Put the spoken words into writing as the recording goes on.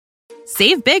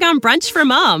Save big on brunch for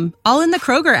mom, all in the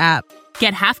Kroger app.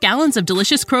 Get half gallons of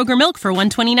delicious Kroger milk for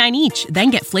 $1.29 each.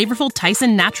 Then get flavorful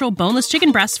Tyson natural boneless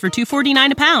chicken breasts for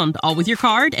 $2.49 a pound, all with your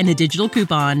card and a digital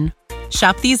coupon.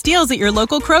 Shop these deals at your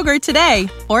local Kroger today,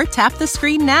 or tap the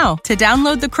screen now to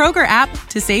download the Kroger app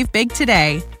to save big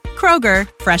today. Kroger,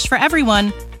 fresh for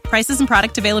everyone. Prices and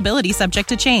product availability subject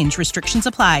to change. Restrictions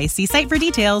apply. See site for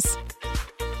details.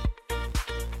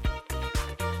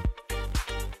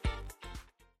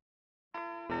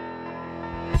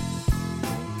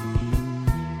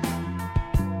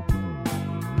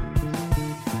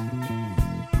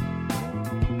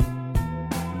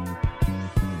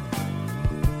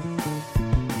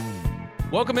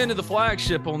 Welcome into the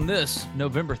Flagship on this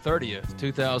November 30th,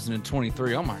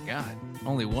 2023. Oh, my God.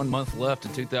 Only 1 month left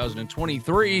in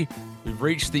 2023. We've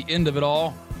reached the end of it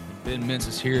all. Ben Mintz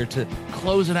is here to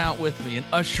close it out with me and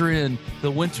usher in the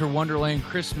winter wonderland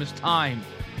Christmas time.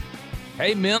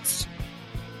 Hey, Mintz.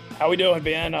 How we doing,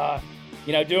 Ben?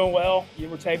 Doing well. You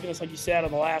were taping this, like you said,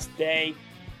 on the last day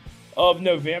of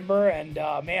November, and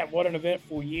man, what an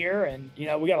eventful year. And we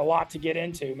got a lot to get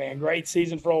into, man. Great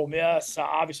season for Ole Miss.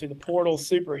 Obviously the portal's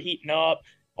super heating up.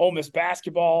 Ole Miss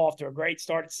basketball off to a great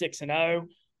start at 6-0.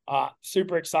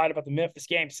 Super excited about the Memphis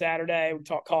game Saturday. We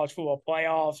talk college football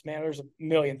playoffs, man. There's a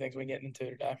million things we get into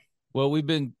today. Well, we've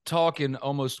been talking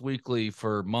almost weekly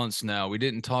for months now. We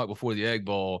didn't talk before the Egg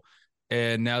Bowl,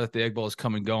 and now that the Egg Bowl is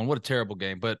come and gone, what a terrible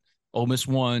game. But Ole Miss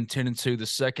won 10-2, the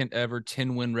second ever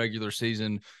 10-win regular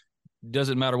season.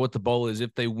 Doesn't matter what the bowl is.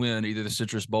 If they win either the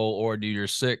Citrus Bowl or New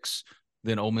Year's Six,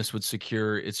 then Ole Miss would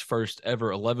secure its first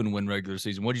ever 11-win regular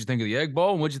season. What did you think of the Egg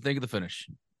Bowl, and what did you think of the finish?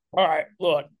 All right,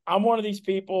 look, I'm one of these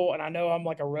people, and I know I'm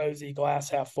like a rosy glass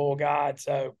half full guy.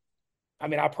 So, I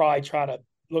mean, I probably try to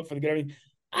look for the good.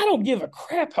 I don't give a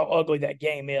crap how ugly that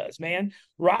game is, man.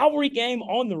 Rivalry game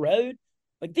on the road.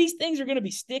 Like, these things are going to be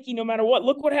sticky no matter what.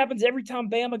 Look what happens every time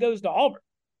Bama goes to Auburn.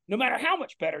 No matter how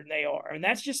much better than they are. And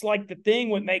that's just like the thing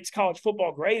what makes college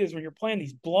football great is when you're playing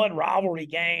these blood rivalry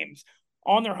games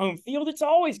on their home field, it's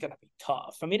always going to be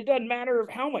tough. I mean, it doesn't matter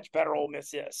how much better Ole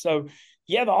Miss is. So,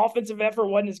 yeah, the offensive effort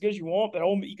wasn't as good as you want, but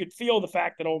you could feel the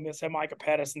fact that Ole Miss had Micah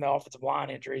Pettis and the offensive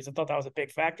line injuries. I thought that was a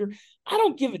big factor. I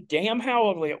don't give a damn how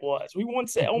ugly it was.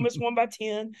 Ole Miss won by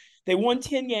 10. They won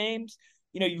 10 games.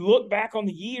 You look back on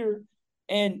the year,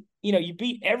 and, you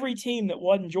beat every team that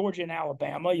wasn't Georgia and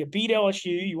Alabama. You beat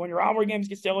LSU. You won your rivalry games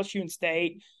against LSU and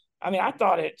State. I mean, I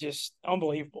thought it just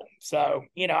unbelievable. So,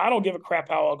 I don't give a crap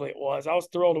how ugly it was. I was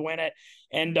thrilled to win it.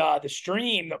 And the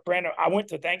stream that I went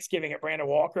to Thanksgiving at Brandon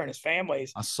Walker and his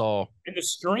family's. I saw. In the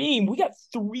stream, we got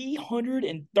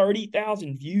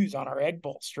 330,000 views on our Egg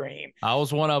Bowl stream. I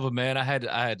was one of them, man. I had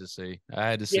to see.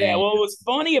 Yeah, well, what was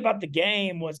funny about the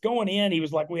game was going in, he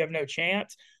was like, we have no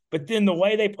chance. But then the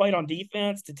way they played on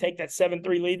defense to take that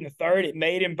 7-3 lead in the third, it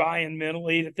made him buy in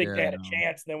mentally to think they had a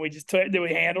chance. And then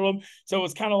we handled them. So it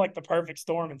was kind of like the perfect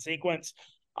storm and sequence.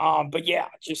 But yeah,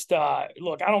 just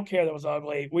look, I don't care that it was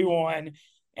ugly. We won.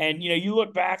 And, you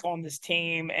look back on this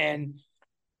team and,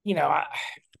 I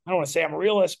don't want to say I'm a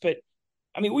realist, but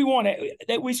I mean, we won it.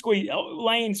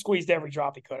 Lane squeezed every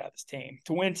drop he could out of this team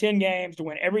to win 10 games, to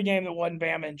win every game that wasn't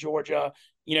Bama and Georgia.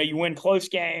 You win close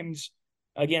games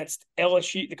against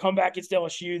LSU. The comeback against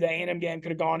LSU, the A&M game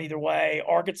could have gone either way.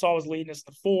 Arkansas was leading us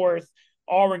in the fourth.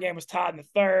 Auburn game was tied in the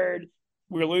third.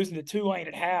 We were losing to Tulane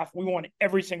at half. We won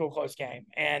every single close game.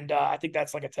 And I think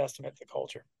that's like a testament to the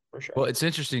culture for sure. Well, it's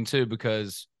interesting too,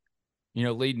 because,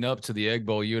 leading up to the Egg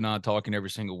Bowl, you and I talking every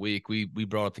single week, we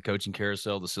brought up the coaching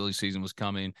carousel. The silly season was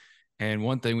coming. And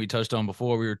one thing we touched on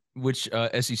before, which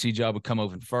SEC job would come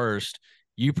open first.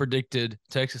 You predicted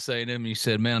Texas A&M, and you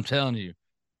said, man, I'm telling you,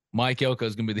 Mike Elko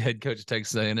is going to be the head coach of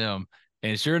Texas A&M.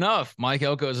 And sure enough, Mike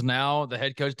Elko is now the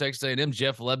head coach of Texas A&M.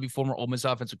 Jeff Levy, former Ole Miss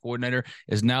offensive coordinator,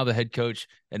 is now the head coach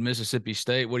at Mississippi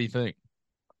State. What do you think?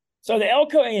 So the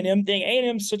Elko A&M thing,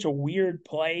 A&M is such a weird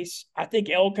place. I think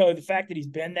Elko, the fact that he's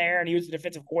been there and he was the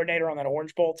defensive coordinator on that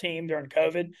Orange Bowl team during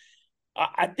COVID,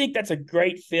 I think that's a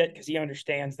great fit because he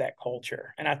understands that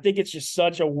culture. And I think it's just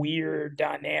such a weird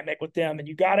dynamic with them. And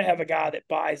you got to have a guy that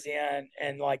buys in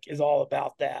and is all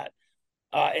about that.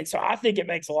 And so I think it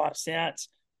makes a lot of sense.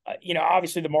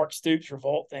 Obviously the Mark Stoops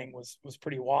revolt thing was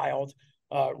pretty wild.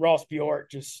 Ross Bjork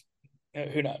just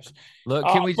who knows? Look,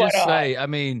 can we just say, I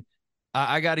mean,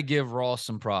 I got to give Ross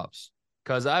some props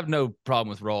because I have no problem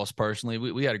with Ross personally.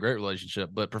 We had a great relationship,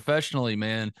 but professionally,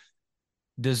 man,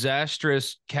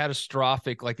 disastrous,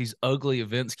 catastrophic, like these ugly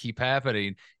events keep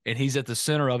happening, and he's at the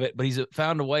center of it, but he's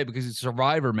found a way because he's a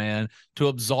survivor, man, to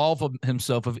absolve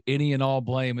himself of any and all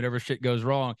blame whenever shit goes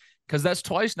wrong. Because that's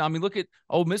twice now. I mean, look at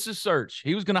Ole Miss's search.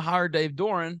 He was going to hire Dave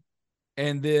Doran,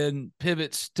 and then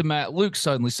pivots to Matt Luke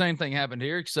suddenly. Same thing happened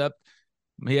here, except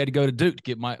he had to go to Duke to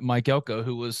get Mike Elko,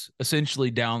 who was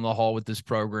essentially down the hall with this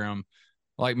program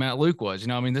like Matt Luke was.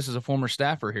 I mean, this is a former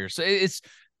staffer here. So it's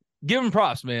give him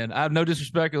props, man. I have no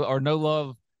disrespect or no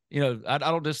love. I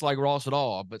don't dislike Ross at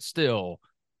all, but still,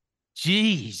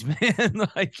 geez, man,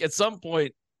 like at some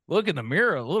point, look in the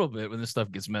mirror a little bit when this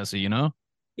stuff gets messy,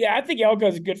 Yeah, I think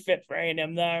Elko's a good fit for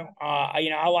A&M, though.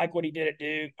 I like what he did at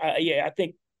Duke. I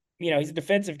think, he's a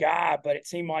defensive guy, but it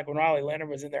seemed like when Riley Leonard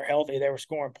was in there healthy, they were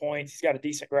scoring points. He's got a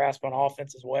decent grasp on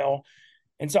offense as well.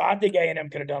 And so I think A&M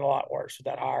could have done a lot worse with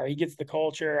that hire. He gets the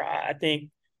culture. I think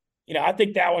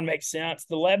that one makes sense.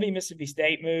 The Levy Mississippi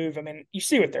State move, I mean, you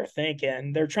see what they're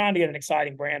thinking. They're trying to get an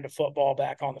exciting brand of football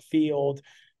back on the field.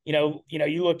 You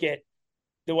look at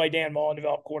the way Dan Mullen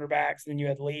developed quarterbacks, then you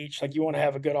had Leach. Like, you want to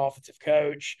have a good offensive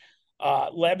coach.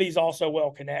 Levy's also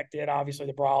well connected. Obviously,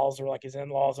 the Brawls are like his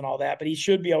in-laws and all that, but he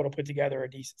should be able to put together a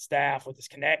decent staff with his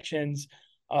connections.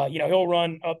 He'll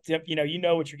run up to,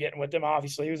 what you're getting with him.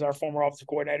 Obviously, he was our former offensive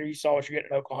coordinator. You saw what you're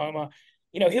getting in Oklahoma.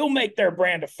 He'll make their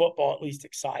brand of football at least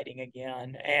exciting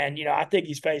again. And, I think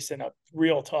he's facing a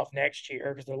real tough next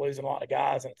year because they're losing a lot of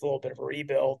guys and it's a little bit of a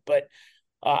rebuild. But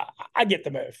I get the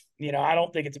move. I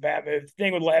don't think it's a bad move. The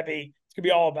thing with Levy, it's going to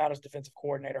be all about his defensive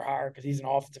coordinator hire because he's an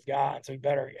offensive guy, and so he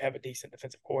better have a decent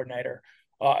defensive coordinator,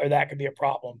 or that could be a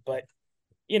problem. But,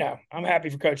 I'm happy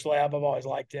for Coach Lev. I've always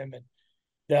liked him.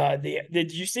 And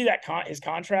did you see that his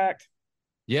contract?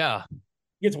 Yeah.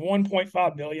 He gets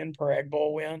 $1.5 million per Egg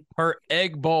Bowl win. Per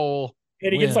Egg Bowl.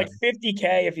 And he gets like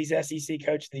 $50K if he's SEC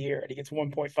Coach of the Year, and he gets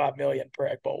 $1.5 million per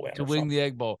Egg Bowl win to win the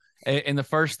Egg Bowl. And the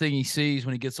first thing he sees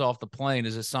when he gets off the plane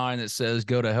is a sign that says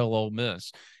 "Go to hell, Ole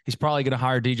Miss." He's probably going to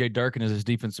hire DJ Durkin as his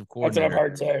defensive coordinator.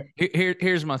 That's what I've heard too.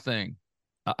 Here's my thing.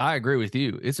 I agree with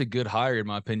you. It's a good hire, in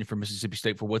my opinion, for Mississippi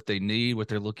State for what they need, what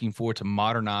they're looking for to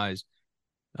modernize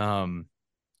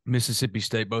Mississippi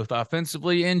State, both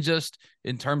offensively and just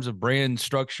in terms of brand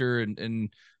structure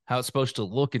and how it's supposed to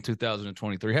look in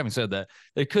 2023. Having said that,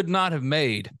 they could not have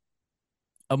made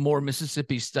a more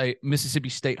Mississippi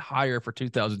State hire for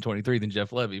 2023 than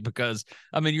Jeff Levy, because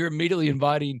you're immediately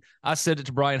inviting. I said it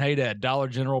to Brian Haydad, Dollar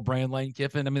General brand Lane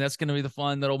Kiffin. That's going to be the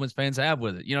fun that Ole Miss fans have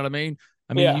with it. You know what I mean?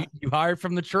 Yeah. You hired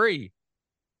from the tree.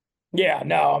 Yeah,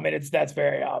 no, that's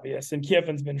very obvious. And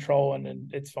Kiffin's been trolling,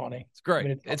 and it's funny. It's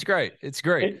great. It's great. It's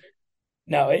great.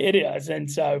 It is. And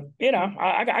so,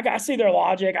 I see their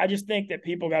logic. I just think that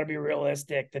people got to be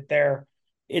realistic that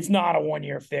it's not a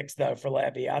 1-year fix though for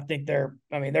Levy. I think they're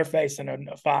facing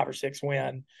a 5 or 6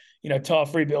 win,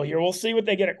 tough rebuild year. We'll see what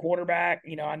they get at quarterback.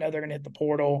 I know they're going to hit the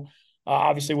portal.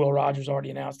 Obviously Will Rogers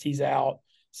already announced he's out.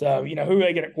 So, who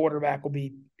they get at quarterback will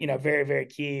be, very, very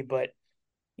key. But,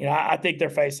 I think they're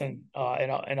facing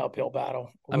an uphill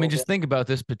battle. Just think about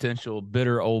this potential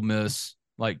bitter Ole Miss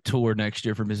tour next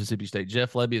year for Mississippi State.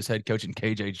 Jeff Levy is head coach and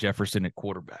KJ Jefferson at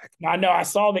quarterback. I know. I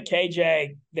saw that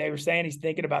KJ, they were saying he's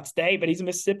thinking about State, but he's a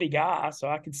Mississippi guy, so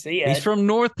I could see it. He's from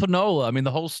North Panola.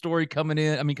 The whole story coming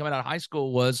out of high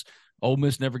school was Ole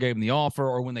Miss never gave him the offer,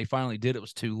 or when they finally did, it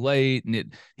was too late,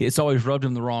 and it's always rubbed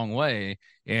him the wrong way.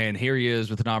 And here he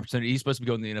is with an opportunity. He's supposed to be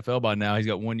going to the NFL by now. He's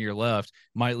got 1 year left.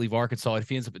 Might leave Arkansas if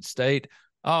he ends up at State.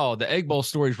 Oh, the Egg Bowl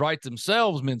stories write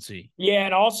themselves, Mintzy. Yeah,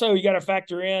 and also you got to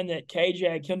factor in that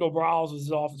Kendall Brawls was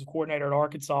his offensive coordinator at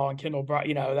Arkansas, and Kendall,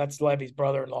 that's Levy's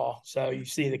brother-in-law. So you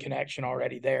see the connection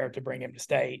already there to bring him to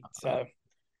State. So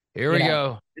here we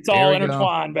go. It's all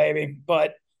intertwined, baby.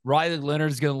 But Riley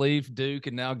Leonard's going to leave Duke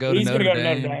and now go to Notre Dame. He's going to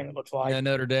go to Notre Dame, it looks like. Yeah,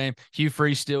 Notre Dame. Hugh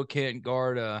Freeze still can't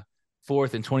guard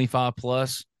 4th and 25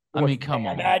 plus. Come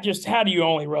on. How do you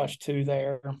only rush 2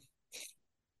 there?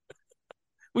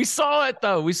 We saw it,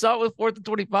 though. We saw it with 4th and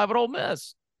 25 at Ole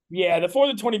Miss. Yeah, the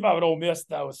 4th and 25 at Ole Miss,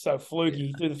 though, was so fluky.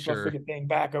 He threw the freaking thing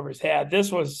back over his head.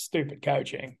 This was stupid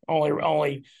coaching.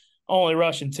 Only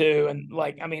rushing 2.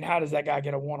 And, how does that guy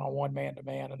get a one-on-one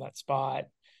man-to-man in that spot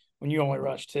when you only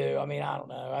rush 2? I don't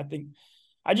know.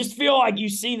 I just feel like you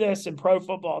see this in pro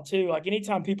football, too.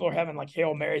 Anytime people are having,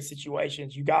 Hail Mary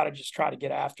situations, you got to just try to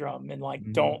get after them and,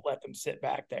 don't let them sit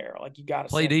back there. You got to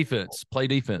play defense. Play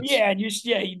defense. Yeah, and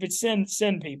you but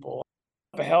send people.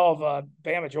 A hell of a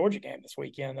Bama-Georgia game this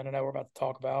weekend that I know we're about to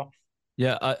talk about.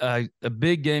 Yeah, a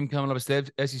big game coming up. It's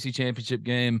the SEC championship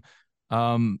game.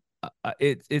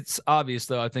 It's obvious,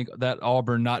 though, I think, that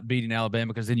Auburn not beating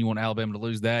Alabama, because then you want Alabama to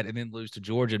lose that and then lose to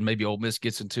Georgia, and maybe Ole Miss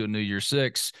gets into a New Year's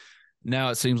 6. Now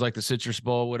it seems like the Citrus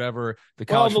Bowl, whatever.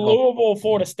 Louisville,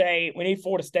 Florida State. We need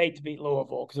Florida State to beat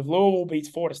Louisville, because if Louisville beats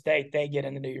Florida State, they get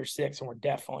into New Year's 6, and we're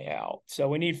definitely out. So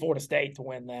we need Florida State to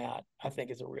win that. I think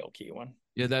is a real key one.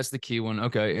 Yeah, that's the key one.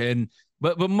 Okay, and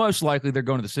But most likely they're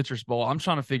going to the Citrus Bowl. I'm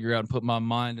trying to figure out and put my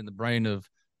mind in the brain of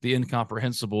the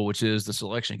incomprehensible, which is the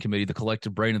selection committee, the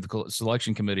collective brain of the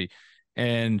selection committee.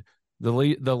 And the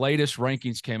latest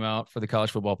rankings came out for the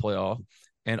college football playoff,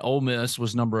 and Ole Miss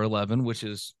was number 11, which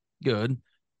is good,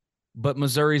 but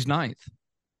Missouri's 9th.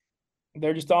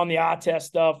 They're just on the eye test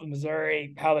stuff with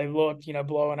Missouri, how they looked,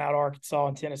 blowing out Arkansas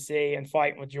and Tennessee and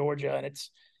fighting with Georgia. And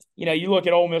it's, you look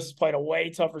at Ole Miss has played a way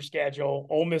tougher schedule.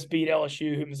 Ole Miss beat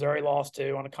LSU, who Missouri lost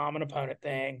to on a common opponent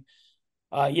thing.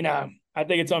 I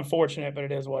think it's unfortunate, but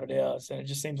it is what it is. And it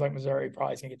just seems like Missouri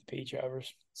probably is going to get the peach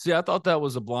overs. See, I thought that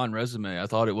was a blind resume. I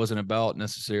thought it wasn't about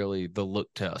necessarily the look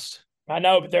test. I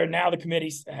know, but they're now the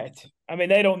committee's. I mean,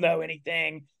 they don't know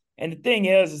anything. And the thing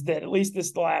is that at least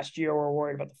this last year we're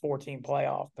worried about the 14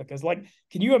 playoff because,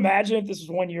 can you imagine if this was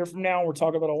 1 year from now and we're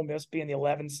talking about Ole Miss being the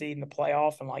 11th seed in the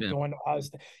playoff and going to Ohio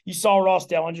State? You saw Ross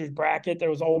Dellinger's bracket.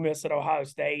 There was Ole Miss at Ohio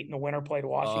State, and the winner played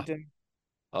Washington.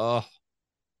 I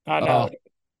know.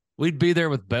 We'd be there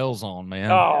with bells on, man.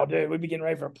 Oh, dude, we'd be getting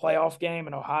ready for a playoff game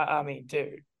in Ohio. I mean,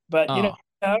 dude. But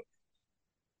I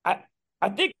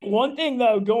think one thing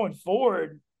though going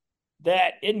forward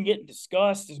that isn't getting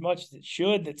discussed as much as it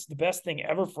should, that's the best thing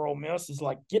ever for Ole Miss, is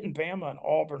getting Bama and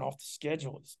Auburn off the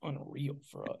schedule is unreal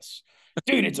for us.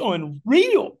 Dude, it's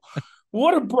unreal.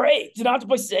 What a break to not have to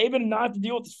play Saban and not have to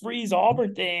deal with this freeze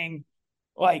Auburn thing.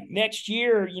 Next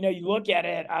year, you look at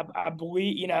it, I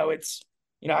believe, it's,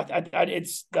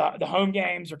 it's the home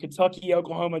games are Kentucky,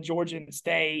 Oklahoma, Georgia, and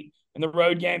State, and the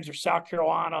road games are South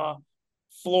Carolina,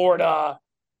 Florida,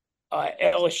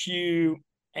 LSU,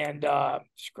 and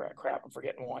crap, I'm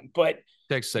forgetting one. But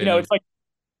Texas A&M. It's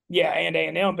and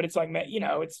A&M, but it's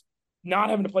it's not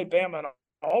having to play Bama and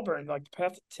Auburn. The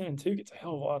path to 10-2 gets a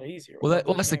hell of a lot easier. Well,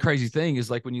 that's the crazy thing is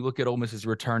when you look at Ole Miss's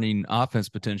returning offense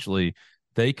potentially,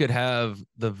 they could have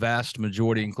the vast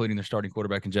majority, including their starting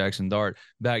quarterback in Jackson Dart,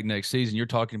 back next season. You're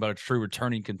talking about a true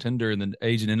returning contender in the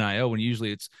age and NIL when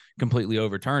usually it's completely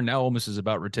overturned. Now Ole Miss is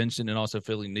about retention and also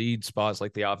filling need spots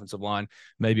like the offensive line,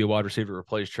 maybe a wide receiver to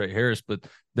replace Trey Harris, but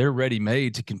they're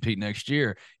ready-made to compete next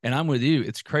year. And I'm with you.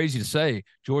 It's crazy to say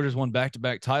Georgia's won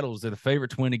back-to-back titles. They're the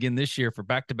favorite to win again this year for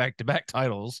back-to-back-to-back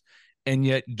titles, and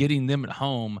yet getting them at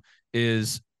home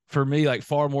is – for me,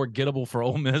 far more gettable for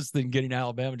Ole Miss than getting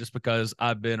Alabama, just because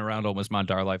I've been around Ole Miss my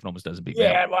entire life and Ole Miss doesn't beat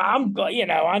Bama. Well, I'm,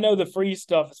 I know the freeze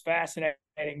stuff is fascinating,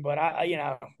 but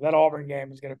that Auburn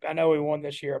game is I know we won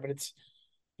this year, but it's,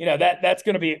 that's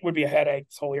going to would be a headache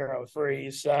this whole year of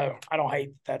freeze. So I don't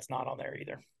hate that's not on there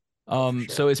either. Sure.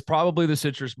 So it's probably the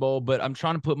Citrus Bowl, but I'm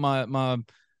trying to put my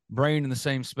brain in the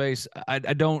same space. I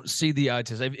don't see the eye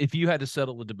test. If you had to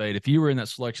settle the debate, if you were in that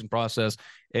selection process,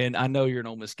 and I know you're an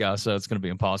Ole Miss guy, so it's going to be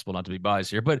impossible not to be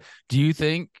biased here, but do you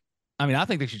think, I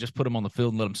think they should just put them on the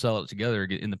field and let them sell it together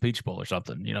in the Peach Bowl or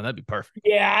something. That'd be perfect.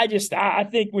 Yeah, I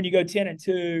think when you go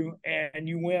 10-2 and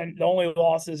you win, the only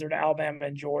losses are to Alabama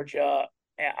and Georgia.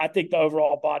 I think the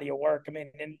overall body of work,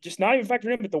 and just not even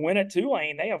factoring in, but the win at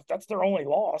Tulane, that's their only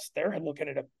loss. They're looking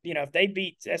at if they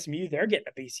beat SMU, they're getting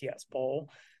a BCS Bowl.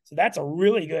 So that's a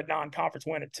really good non-conference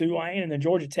win at Tulane. And then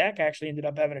Georgia Tech actually ended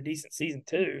up having a decent season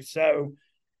too. So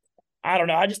I don't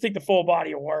know. I just think the full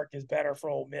body of work is better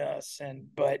for Ole Miss. And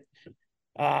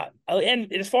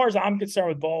as far as I'm concerned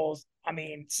with bowls,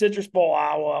 Citrus Bowl,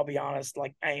 Iowa, I'll be honest,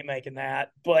 I ain't making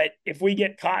that. But if we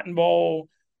get Cotton Bowl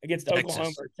against Oklahoma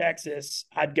or Texas,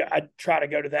 I'd try to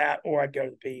go to that, or I'd go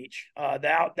to the Peach.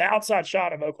 The outside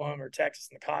shot of Oklahoma or Texas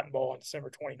in the Cotton Bowl on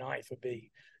December 29th would be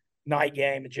night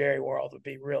game at Jerry World. Would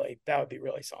be really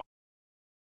something.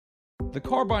 The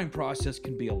car buying process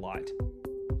can be a lot.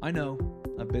 I know,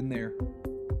 I've been there.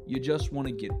 You just want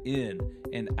to get in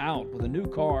and out with a new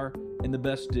car and the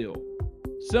best deal.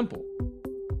 Simple.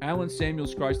 Allen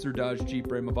Samuels Chrysler Dodge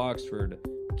Jeep Ram of Oxford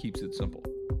keeps it simple.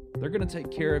 They're going to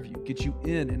take care of you, get you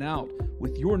in and out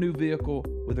with your new vehicle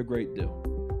with a great deal.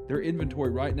 Their inventory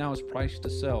right now is priced to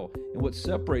sell, and what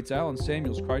separates Allen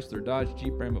Samuels Chrysler Dodge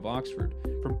Jeep Ram of Oxford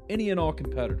from any and all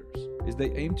competitors is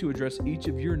they aim to address each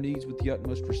of your needs with the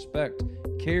utmost respect,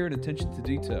 care, and attention to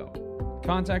detail.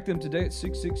 Contact them today at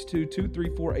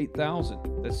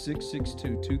 662-234-8000. That's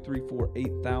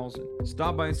 662-234-8000.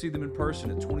 Stop by and see them in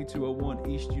person at 2201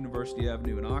 East University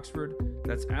Avenue in Oxford.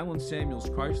 That's Allen Samuels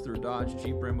Chrysler Dodge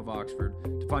Jeep Ram of Oxford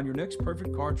to find your next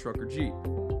perfect car, truck, or Jeep.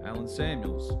 Allen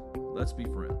Samuels, let's be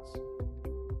friends.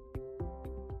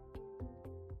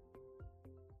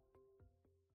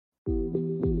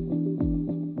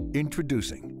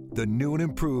 Introducing the new and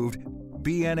improved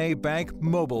BNA Bank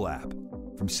mobile app.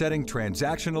 From setting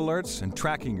transaction alerts and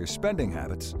tracking your spending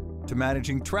habits to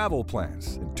managing travel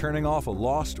plans and turning off a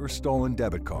lost or stolen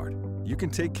debit card, you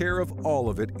can take care of all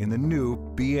of it in the new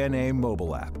BNA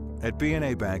mobile app. At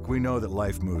BNA Bank, we know that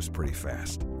life moves pretty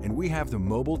fast, and we have the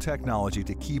mobile technology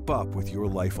to keep up with your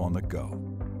life on the go.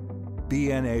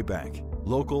 BNA Bank,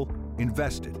 local,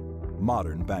 invested,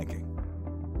 modern banking.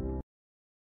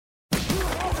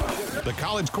 The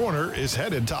College Corner is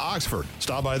headed to Oxford.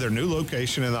 Stop by their new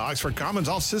location in the Oxford Commons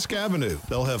off Sisk Avenue.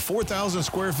 They'll have 4,000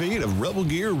 square feet of Rebel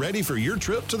gear ready for your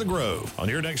trip to the Grove. On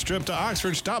your next trip to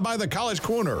Oxford, stop by the College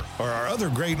Corner or our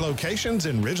other great locations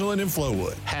in Ridgeland and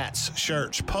Flowood. Hats,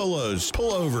 shirts, polos,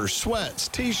 pullovers, sweats,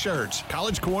 t-shirts.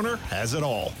 College Corner has it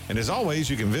all. And as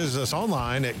always, you can visit us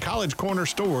online at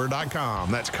collegecornerstore.com.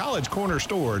 That's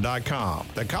collegecornerstore.com.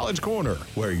 The College Corner,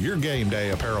 where your game day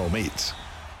apparel meets.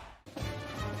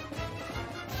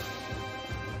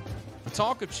 The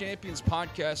Talk of Champions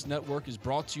podcast network is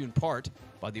brought to you in part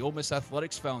by the Ole Miss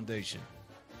Athletics Foundation.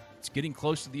 It's getting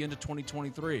close to the end of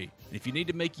 2023, and if you need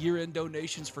to make year-end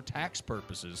donations for tax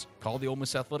purposes, call the Ole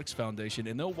Miss Athletics Foundation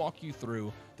and they'll walk you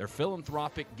through their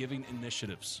philanthropic giving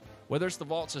initiatives. Whether it's the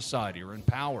Vault Society or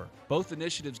Empower, both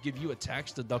initiatives give you a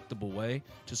tax-deductible way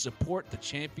to support the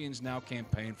Champions Now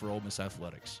campaign for Ole Miss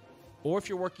Athletics. Or if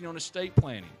you're working on estate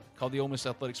planning, call the Ole Miss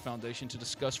Athletics Foundation to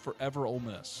discuss Forever Ole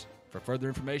Miss. For further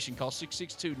information, call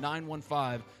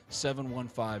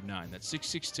 662-915-7159. That's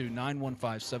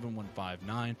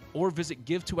 662-915-7159. Or visit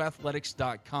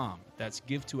givetoathletics.com. That's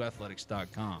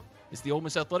givetoathletics.com. It's the Ole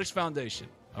Miss Athletics Foundation,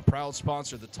 a proud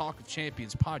sponsor of the Talk of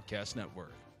Champions podcast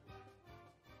network.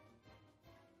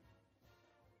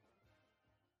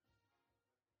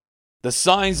 The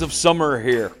signs of summer are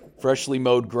here. Freshly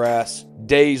mowed grass,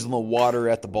 days on the water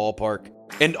at the ballpark,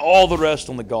 and all the rest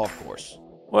on the golf course.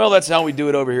 Well, that's how we do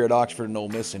it over here at Oxford and Ole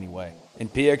Miss anyway.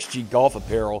 And PXG Golf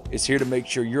Apparel is here to make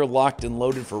sure you're locked and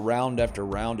loaded for round after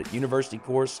round at University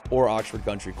Course or Oxford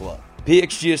Country Club.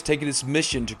 PXG has taken its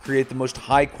mission to create the most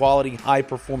high-quality,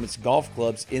 high-performance golf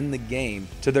clubs in the game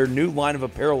to their new line of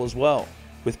apparel as well.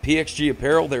 With PXG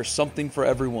Apparel, there's something for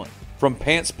everyone. From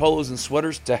pants, polos, and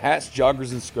sweaters to hats,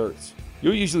 joggers, and skirts.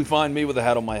 You'll usually find me with a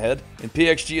hat on my head, and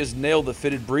PXG has nailed the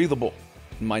fitted breathable.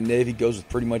 And my navy goes with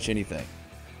pretty much anything.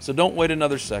 So don't wait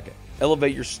another second.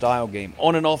 Elevate your style game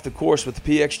on and off the course with the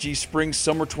PXG Spring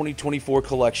Summer 2024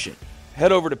 collection.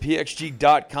 Head over to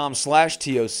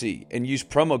pxg.com/TOC and use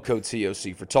promo code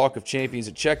TOC for Talk of Champions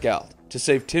at checkout to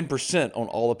save 10% on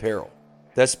all apparel.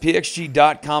 That's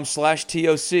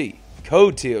pxg.com/TOC,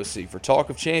 code TOC for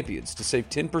Talk of Champions to save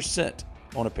 10%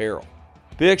 on apparel.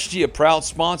 PXG, a proud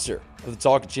sponsor of the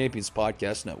Talk of Champions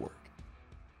podcast network.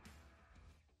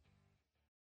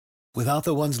 Without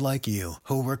the ones like you,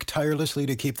 who work tirelessly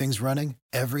to keep things running,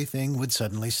 everything would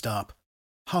suddenly stop.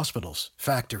 Hospitals,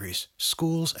 factories,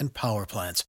 schools, and power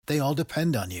plants, they all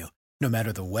depend on you. No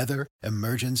matter the weather,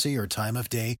 emergency, or time of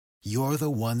day, you're the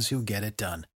ones who get it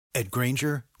done. At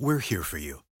Grainger, we're here for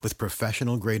you with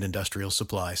professional-grade industrial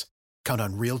supplies. Count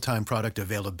on real-time product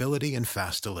availability and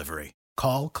fast delivery.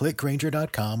 Call, click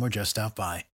Grainger.com, or just stop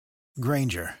by.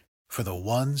 Grainger, for the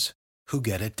ones who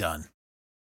get it done.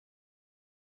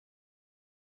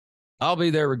 I'll be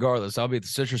there regardless. I'll be at the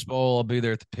Citrus Bowl. I'll be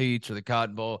there at the Peach or the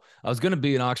Cotton Bowl. I was going to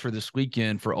be in Oxford this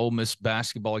weekend for Ole Miss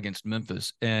basketball against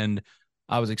Memphis, and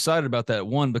I was excited about that,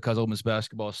 one, because Ole Miss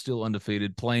basketball is still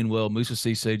undefeated, playing well. Musa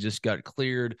Cisse just got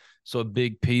cleared, so a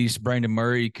big piece. Brandon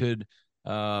Murray could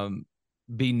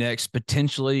be next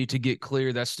potentially to get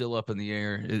cleared. That's still up in the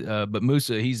air. But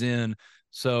Musa, he's in.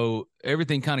 So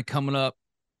everything kind of coming up,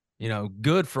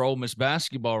 good for Ole Miss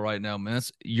basketball right now,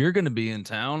 Mintz. You're going to be in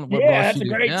town. That's a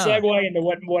great segue into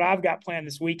what I've got planned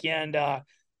this weekend. I've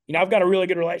got a really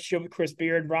good relationship with Chris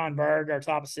Beard, Brian Berg, our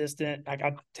top assistant.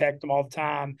 I text him all the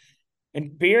time.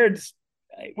 And Beard's,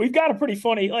 we've got a pretty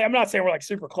funny, I'm not saying we're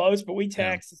super close, but we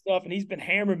text and stuff, and he's been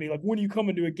hammering me, when are you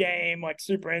coming to a game?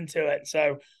 Super into it.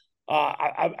 So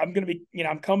I'm going to be,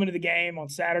 I'm coming to the game on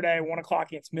Saturday, 1:00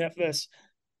 against Memphis.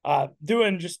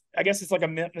 Doing I guess it's like a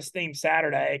Memphis themed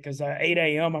Saturday because 8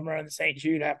 a.m. I'm running the St.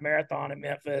 Jude half marathon in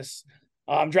Memphis.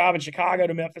 I'm driving Chicago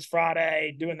to Memphis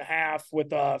Friday, doing the half with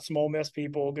some Ole Miss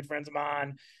people, good friends of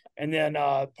mine, and then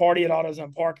party at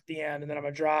AutoZone Park at the end, and then I'm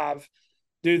gonna drive,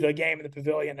 do the game in the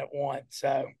Pavilion at 1.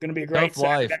 So gonna be a great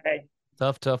Saturday.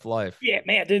 Tough life. Yeah,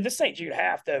 man, dude, this St. Jude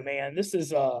half though, man. This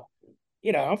is I'm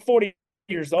 40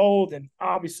 years old, and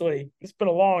obviously it's been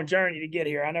a long journey to get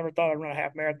here. I never thought I'd run a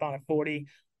half marathon at 40.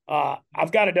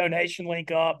 I've got a donation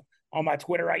link up on my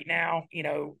Twitter right now.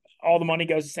 All the money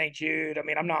goes to St. Jude. I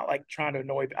mean, I'm not trying to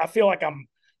annoy. I feel like I'm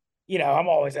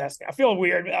always asking. I feel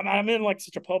weird. I'm in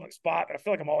such a public spot, but I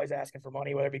feel like I'm always asking for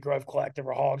money, whether it be Grove Collective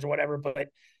or Hogs or whatever. But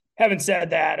having said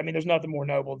that, I mean, there's nothing more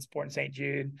noble than supporting St.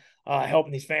 Jude,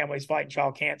 helping these families fighting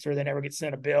child cancer. They never get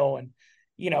sent a bill. And,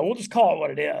 we'll just call it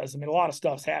what it is. I mean, a lot of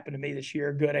stuff's happened to me this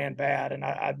year, good and bad, and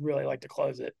I'd really like to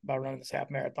close it by running this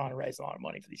half marathon and raise a lot of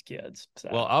money for these kids. So,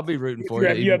 well, I'll be rooting for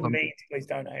if you. you have the means, please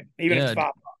donate, even if it's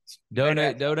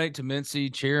 $5. Donate to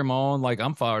Mintz, cheer him on. Like,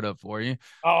 I'm fired up for you.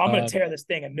 Oh, I'm gonna tear this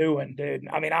thing a new one, dude.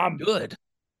 I mean, I'm good.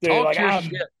 Dude, Talk like your I'm,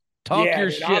 shit. Talk your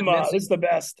dude, shit. This is the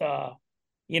best.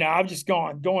 I've just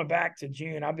going back to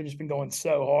June. I've been going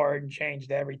so hard and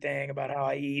changed everything about how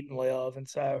I eat and live, and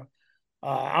so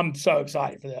I'm so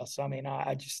excited for this. I mean,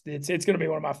 it's going to be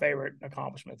one of my favorite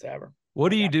accomplishments ever. What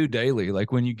do you do daily?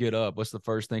 Like when you get up, what's the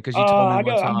first thing? Because you told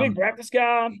me I'm a big breakfast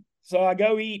guy, so I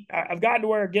go eat. I've gotten to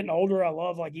where getting older, I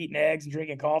love like eating eggs and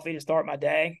drinking coffee to start my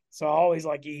day. So I always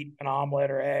like eat an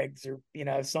omelet or eggs or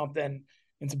something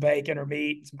and some bacon or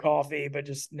meat and some coffee, but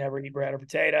just never eat bread or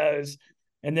potatoes.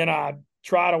 And then I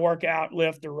try to work out,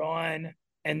 lift or run,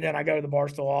 and then I go to the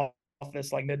Barstool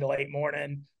office like mid to late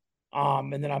morning.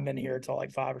 And then I'm in here till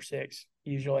like 5 or 6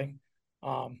 usually.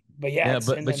 But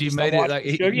you made it like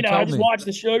I just watch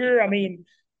the sugar. I mean,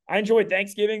 I enjoy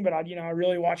Thanksgiving, but I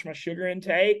really watch my sugar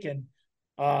intake, and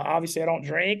obviously I don't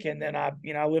drink. And then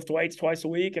I lift weights twice a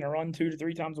week, and I run 2 to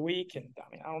 3 times a week. And I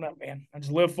mean, I don't know, man. I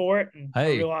just live for it, and I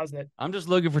realize that I'm just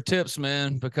looking for tips,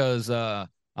 man, because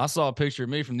I saw a picture of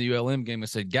me from the ULM game and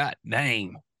said, "God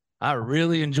dang, I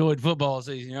really enjoyed football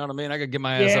season." You know what I mean? I could get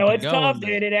my ass up and it's going. Tough,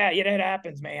 dude. It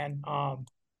happens, man.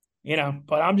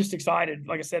 But I'm just excited.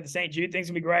 Like I said, the St. Jude thing's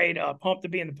gonna be great. Pumped to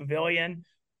be in the pavilion.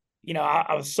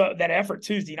 I was that effort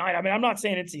Tuesday night. I mean, I'm not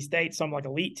saying NC State's some like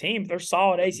elite team. They're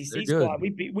solid ACC squad.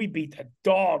 We beat the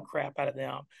dog crap out of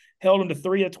them. Held them to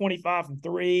 3 of 25 from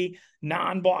 3,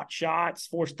 9 blocked shots,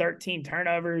 forced 13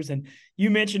 turnovers. And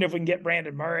you mentioned if we can get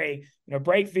Brandon Murray,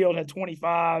 Brakefield had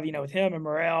 25, with him and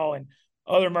Morrell and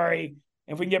other Murray.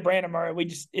 If we can get Brandon Murray,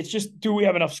 do we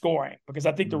have enough scoring? Because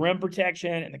I think the rim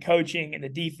protection and the coaching and the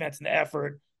defense and the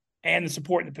effort and the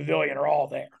support in the pavilion are all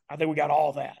there. I think we got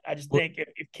all that. I just think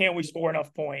if can we score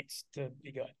enough points to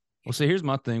be good? Well, see, here's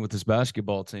my thing with this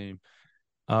basketball team.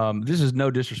 This is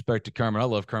no disrespect to Kermit. I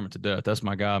love Kermit to death. That's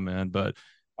my guy, man. But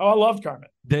I love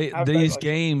Kermit. These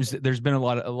games, there's been a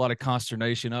lot of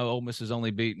consternation. Oh, Ole Miss has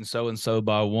only beaten so and so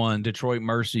by 1, Detroit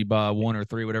Mercy by 1 or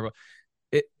 3, whatever.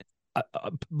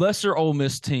 Lesser Ole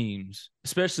Miss teams,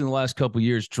 especially in the last couple of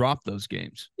years, dropped those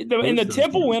games. The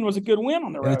Temple win was a good win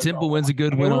on the road. And the Temple win's a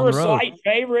good win on the road. We were a slight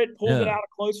favorite, pulled it out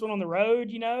a close one on the road.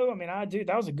 I mean,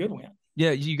 that was a good win.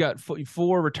 Yeah, you got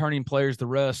 4 returning players. The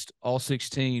rest, all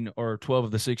 16 or 12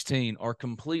 of the 16, are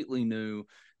completely new.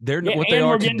 They're what they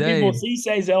are today. People,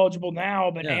 Cisse's eligible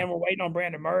now, but and we're waiting on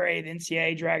Brandon Murray, the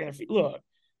NCAA dragging their feet. Look.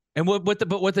 And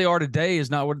what they are today is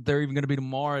not what they're even going to be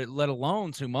tomorrow, let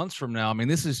alone 2 months from now. I mean,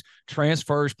 this is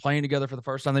transfers, playing together for the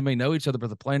first time. They may know each other, but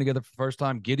they're playing together for the first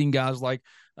time, getting guys like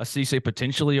a Cisse,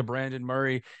 potentially a Brandon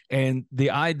Murray. And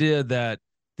the idea that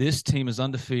this team is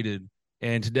undefeated,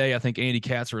 and today I think Andy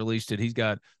Katz released it. He's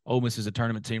got Ole Miss as a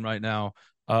tournament team right now.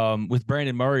 With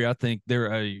Brandon Murray, I think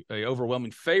they're a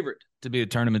overwhelming favorite to be a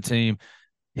tournament team.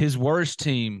 His worst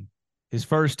team, his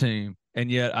first team, and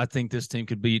yet I think this team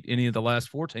could beat any of the last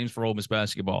 4 teams for Ole Miss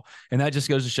basketball. And that just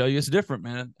goes to show you it's different,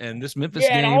 man. And this Memphis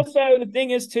game. And also the thing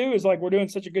is, too, is like we're doing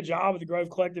such a good job with the Grove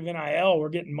Collective NIL. We're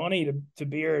getting money to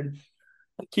Beard,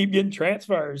 keep getting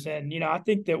transfers. And, I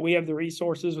think that we have the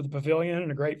resources with the pavilion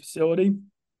and a great facility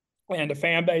and a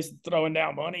fan base that's throwing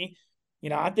down money.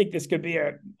 I think this could be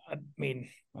I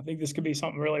think this could be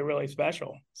something really, really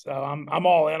special. So I'm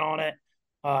all in on it.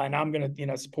 And I'm going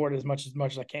to, support it as much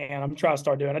as I can. I'm going to try to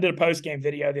start doing. I did a post-game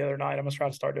video the other night. I'm going to try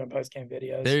to start doing post-game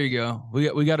videos. There you go.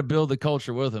 We got to build the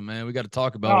culture with them, man. We got to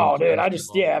talk about it. Oh,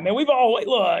 dude, we've all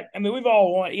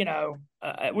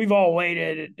we've all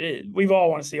waited. We've all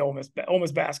want to see Ole Miss. Ole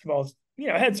Miss basketball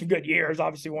had some good years.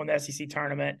 Obviously won the SEC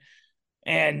tournament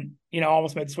and,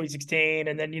 almost made the Sweet 16.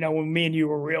 And then, when me and you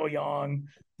were real young,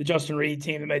 the Justin Reed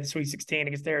team that made the Sweet 16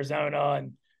 against Arizona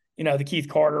and, the Keith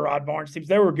Carter, Rod Barnes teams,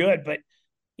 they were good, but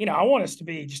I want us to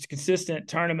be just a consistent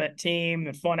tournament team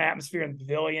and fun atmosphere in the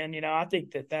pavilion. I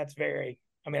think that's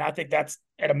I think that's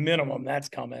at a minimum that's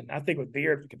coming. I think with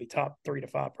Beard, it could be top 3 to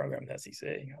 5 program in the SEC.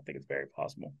 I think it's very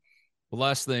possible. Well,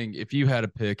 last thing, if you had a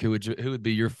pick, who would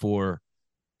be your 4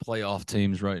 playoff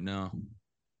teams right now?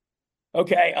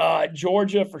 Okay.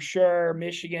 Georgia for sure.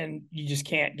 Michigan, you just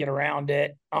can't get around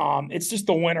it. It's just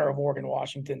the winner of Oregon,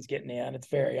 Washington's getting in. It's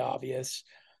very obvious.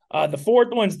 The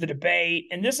 4th one's the debate,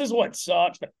 and this is what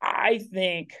sucks, but I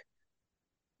think,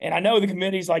 and I know the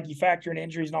committee's like you factor in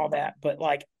injuries and all that, but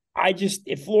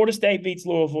if Florida State beats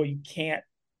Louisville, you can't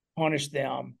punish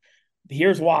them.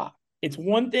 Here's why. It's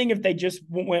one thing if they just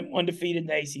went undefeated in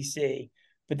the ACC,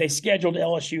 but they scheduled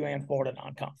LSU and Florida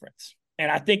non-conference. And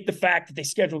I think the fact that they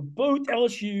scheduled both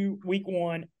LSU week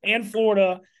 1 and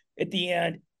Florida at the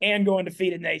end and go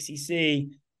undefeated in the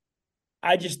ACC,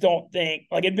 I just don't think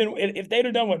like if they'd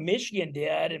have done what Michigan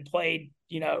did and played,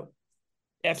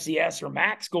 FCS or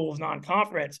MAC schools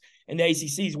non-conference and the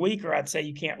ACC is weaker, I'd say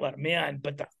you can't let them in.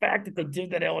 But the fact that they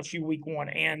did that LSU week 1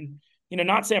 and,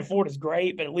 not saying Florida's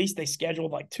great, but at least they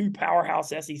scheduled like 2 powerhouse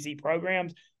SEC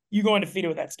programs. You go undefeated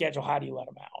with that schedule, how do you let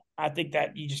them out? I think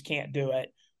that you just can't do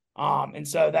it.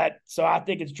 So I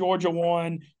think it's Georgia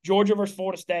 1, Georgia versus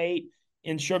Florida State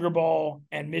in Sugar Bowl,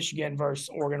 and Michigan versus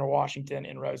Oregon or Washington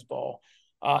in Rose Bowl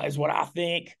is what I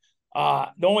think.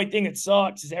 The only thing that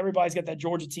sucks is everybody's got that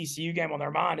Georgia TCU game on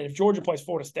their mind. And if Georgia plays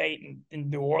Florida State in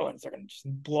New Orleans, they're going to just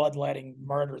bloodletting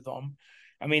murder them.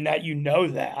 I mean, that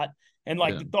that. And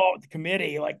the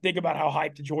committee, think about how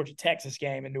hyped the Georgia-Texas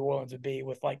game in New Orleans would be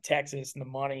with Texas and the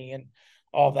money and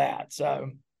all that.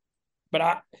 So,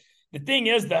 but the thing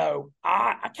is, though,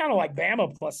 I kind of like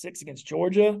Bama +6 against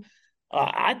Georgia.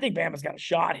 I think Bama's got a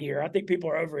shot here. I think people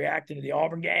are overreacting to the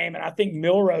Auburn game, and I think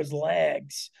Milroe's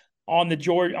legs on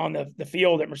the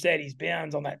field at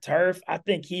Mercedes-Benz on that turf, I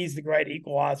think he's the great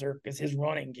equalizer because his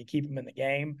running can keep him in the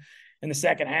game in the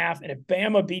second half. And if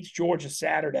Bama beats Georgia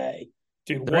Saturday,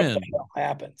 dude, what the hell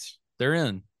happens? They're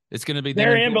in. It's going to be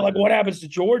they're in, but what happens to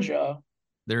Georgia?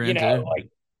 They're in too.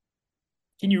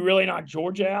 Can you really knock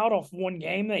Georgia out off one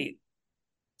game?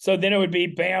 So then it would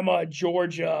be Bama,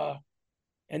 Georgia,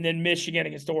 and then Michigan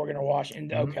against Oregon or Washington.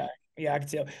 Mm-hmm. Okay. Yeah, I can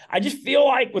tell. I just feel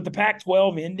like with the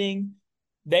Pac-12 ending,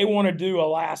 they want to do a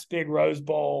last big Rose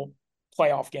Bowl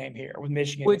playoff game here with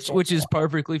Michigan. Which is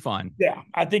perfectly fine. Yeah,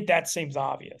 I think that seems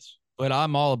obvious. But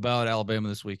I'm all about Alabama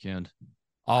this weekend.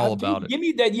 All about it. Give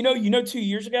me that. 2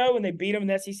 years ago when they beat them in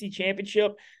the SEC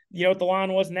championship, you know what the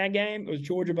line was in that game? It was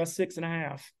Georgia by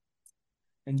 6.5.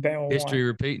 And Bama History won.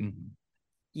 Repeating.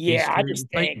 Yeah, I just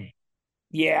think.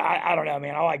 Yeah, I don't know,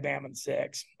 man. I like Bama in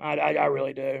 6. I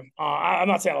really do. I'm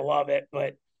not saying I love it,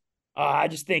 but I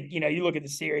just think, you look at the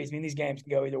series. I mean, these games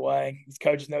can go either way. These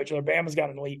coaches know each other. Bama's got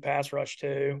an elite pass rush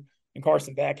too, and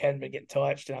Carson Beck hadn't been getting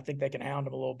touched, and I think they can hound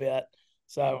him a little bit.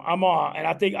 So I'm on, and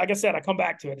I think, like I said, I come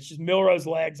back to it. It's just Milroe's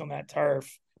legs on that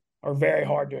turf are very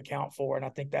hard to account for, and I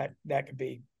think that could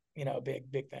be, a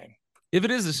big thing. If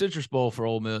it is the Citrus Bowl for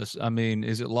Ole Miss, I mean,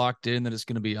 is it locked in that it's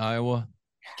going to be Iowa?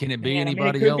 Can it be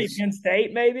anybody it could else? Be Penn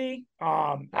State, maybe.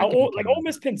 Ole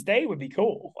Miss Penn State would be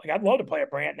cool. I'd love to play a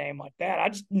brand name like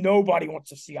that. Nobody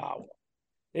wants to see Iowa.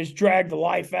 They just drag the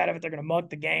life out of it. They're going to muck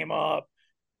the game up.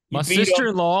 My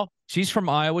sister-in-law, she's from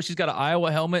Iowa. She's got an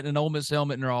Iowa helmet and an Ole Miss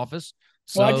helmet in her office.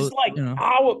 So, I just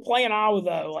Iowa, playing Iowa,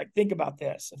 though. Think about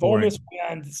this. If Ole Miss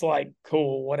wins, it's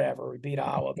cool, whatever. We beat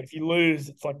Iowa. But if you lose,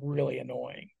 it's really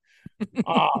annoying.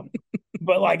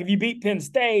 But if you beat Penn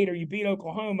State or you beat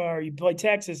Oklahoma or you play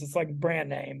Texas, it's brand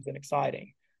names and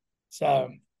exciting. So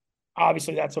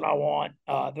obviously that's what I want.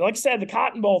 Like I said, the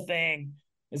Cotton Bowl thing,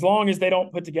 as long as they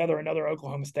don't put together another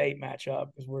Oklahoma State matchup,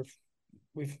 because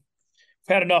we've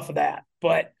had enough of that.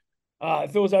 But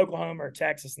if it was Oklahoma or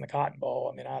Texas in the Cotton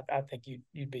Bowl, I mean, I think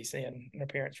you'd be seeing an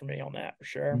appearance from me on that for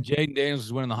sure. Jaden Daniels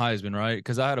is winning the Heisman, right?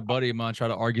 Because I had a buddy of mine try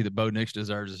to argue that Bo Nix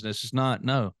deserves it, and it's just not.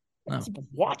 No.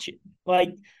 Watch it.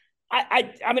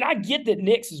 I mean, I get that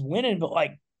Nix is winning, but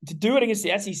to do it against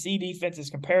the SEC defenses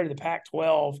compared to the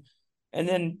Pac-12, and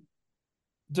then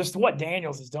just what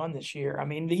Daniels has done this year. I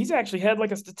mean, he's actually had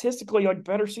a statistically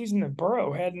better season than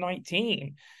Burrow had in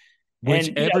 19.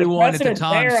 Which everyone at the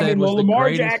time said was the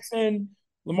greatest.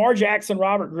 Lamar Jackson,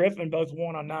 Robert Griffin both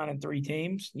won on 9-3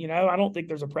 teams. I don't think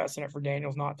there's a precedent for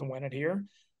Daniels not to win it here.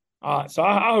 So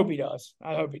I hope he does.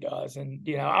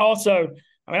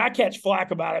 And I catch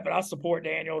flack about it, but I support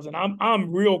Daniels, and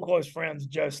I'm real close friends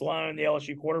with Joe Sloan, the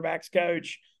LSU quarterbacks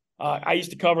coach. I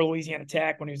used to cover Louisiana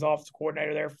Tech when he was offensive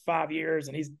coordinator there for 5 years,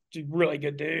 and he's a really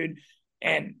good dude.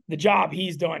 And the job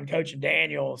he's done coaching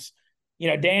Daniels,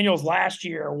 Daniels last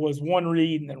year was one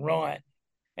read and then run,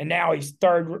 and now he's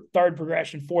third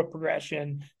progression, fourth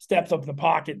progression, steps up in the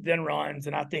pocket, then runs,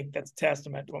 and I think that's a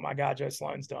testament to what my guy Joe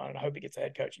Sloan's done, and I hope he gets a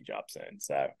head coaching job soon.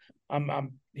 So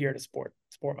I'm here to support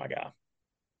my guy.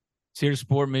 It's here to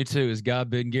support me too. His guy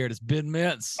Ben Garrett. It's Ben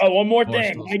Mintz. Oh, one more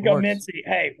thing. Wake Up Mincy.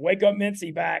 Hey, Wake Up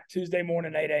Mincy back Tuesday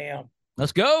morning, 8 a.m.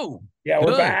 Let's go. Yeah,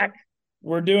 we're back.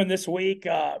 We're doing this week,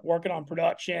 working on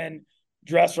production,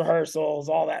 dress rehearsals,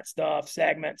 all that stuff,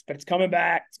 segments. But it's coming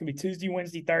back. It's gonna be Tuesday,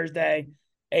 Wednesday, Thursday,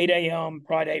 8 a.m.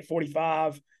 Probably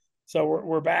 8:45. So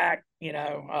we're back.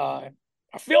 I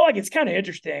feel like it's kind of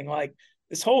interesting.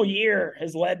 This whole year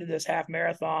has led to this half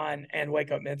marathon and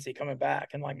Wake Up Mincy coming back.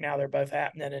 And now they're both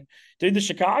happening. And dude, the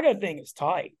Chicago thing is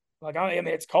tight. I mean,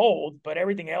 it's cold, but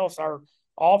everything else, our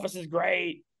office is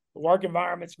great. The work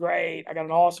environment's great. I got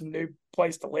an awesome new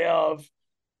place to live.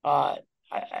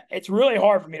 It's really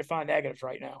hard for me to find negatives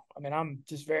right now. I mean, I'm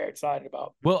just very excited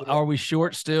about. Well, are we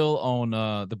short still on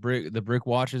the brick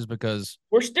watches? Because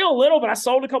we're still a little, but I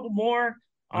sold a couple more.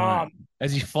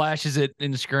 As he flashes it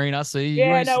in the screen, I see.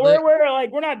 Yeah, no,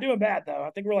 we're not doing bad though.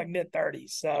 I think we're like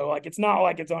mid-30s, so like it's not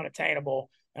like it's unattainable.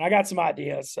 And I got some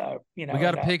ideas, so we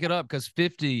got to pick it up because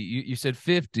 50. You said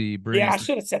 50. Yeah, I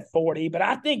should have said 40, but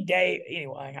I think Dave.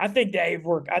 Anyway, I think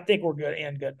we're good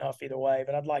and good enough either way.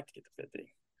 But I'd like to get to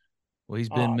 50. Well, he's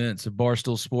been Mintz at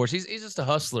Barstool Sports. He's just a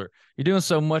hustler. You're doing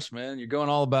so much, man. You're going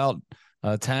all about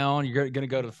town. You're going to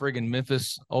go to the friggin'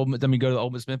 Memphis. Then you go to the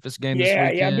Ole Miss Memphis game this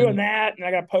weekend. Yeah, I'm doing that, and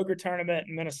I got a poker tournament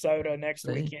in Minnesota next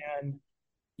weekend.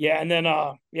 Yeah, and then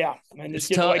man,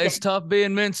 it's tough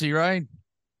being Mincy, right?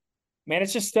 Man,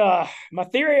 it's just my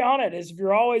theory on it is if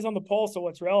you're always on the pulse of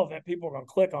what's relevant, people are going to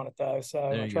click on it though. So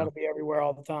I try to be everywhere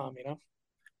all the time.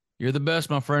 You're the best,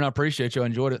 my friend. I appreciate you. I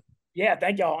enjoyed it. Yeah,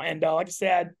 thank y'all. And like I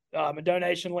said, my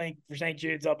donation link for St.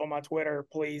 Jude's up on my Twitter.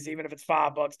 Please, even if it's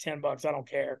 $5, $10, I don't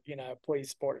care. Please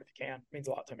support it if you can. It means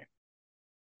a lot to me.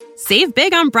 Save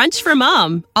big on brunch for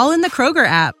mom, all in the Kroger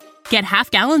app. Get half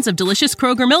gallons of delicious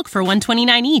Kroger milk for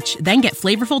 $1.29 each. Then get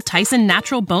flavorful Tyson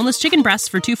natural boneless chicken breasts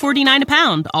for $2.49 a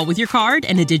pound, all with your card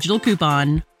and a digital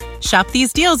coupon. Shop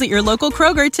these deals at your local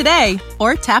Kroger today,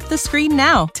 or tap the screen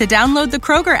now to download the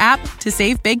Kroger app to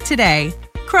save big today.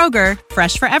 Kroger,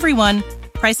 fresh for everyone.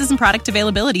 Prices and product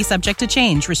availability subject to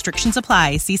change. Restrictions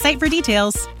apply. See site for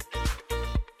details.